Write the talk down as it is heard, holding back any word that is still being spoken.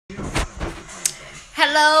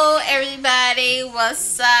Hello everybody,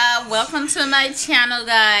 what's up? Welcome to my channel,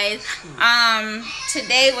 guys.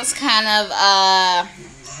 Today was kind of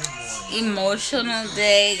emotional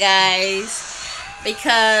day, guys,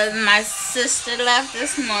 because my sister left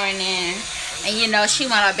this morning, and she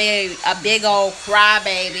want a big old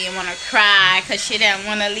crybaby and want to cry because she didn't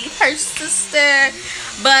want to leave her sister.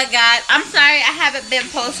 But guys, I'm sorry I haven't been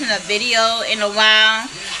posting a video in a while,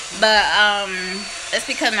 but it's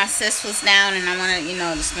because my sis was down and I want to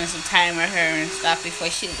to spend some time with her and stuff before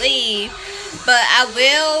she leave. But I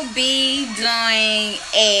will be doing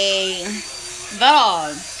a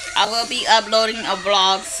vlog. I will be uploading a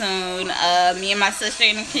vlog soon. Me and my sister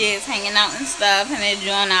and the kids hanging out and stuff and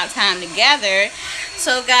enjoying our time together.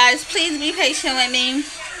 So guys, please be patient with me.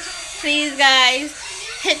 Please guys,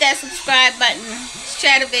 hit that subscribe button,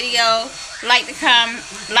 share the video, like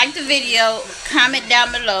the video, comment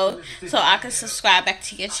down below so I can subscribe back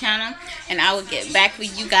to your channel, and I will get back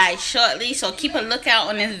with you guys shortly. So keep a lookout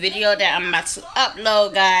on this video that I'm about to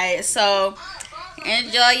upload, guys. So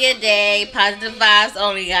enjoy your day. Positive vibes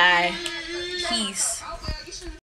only, guys. Peace.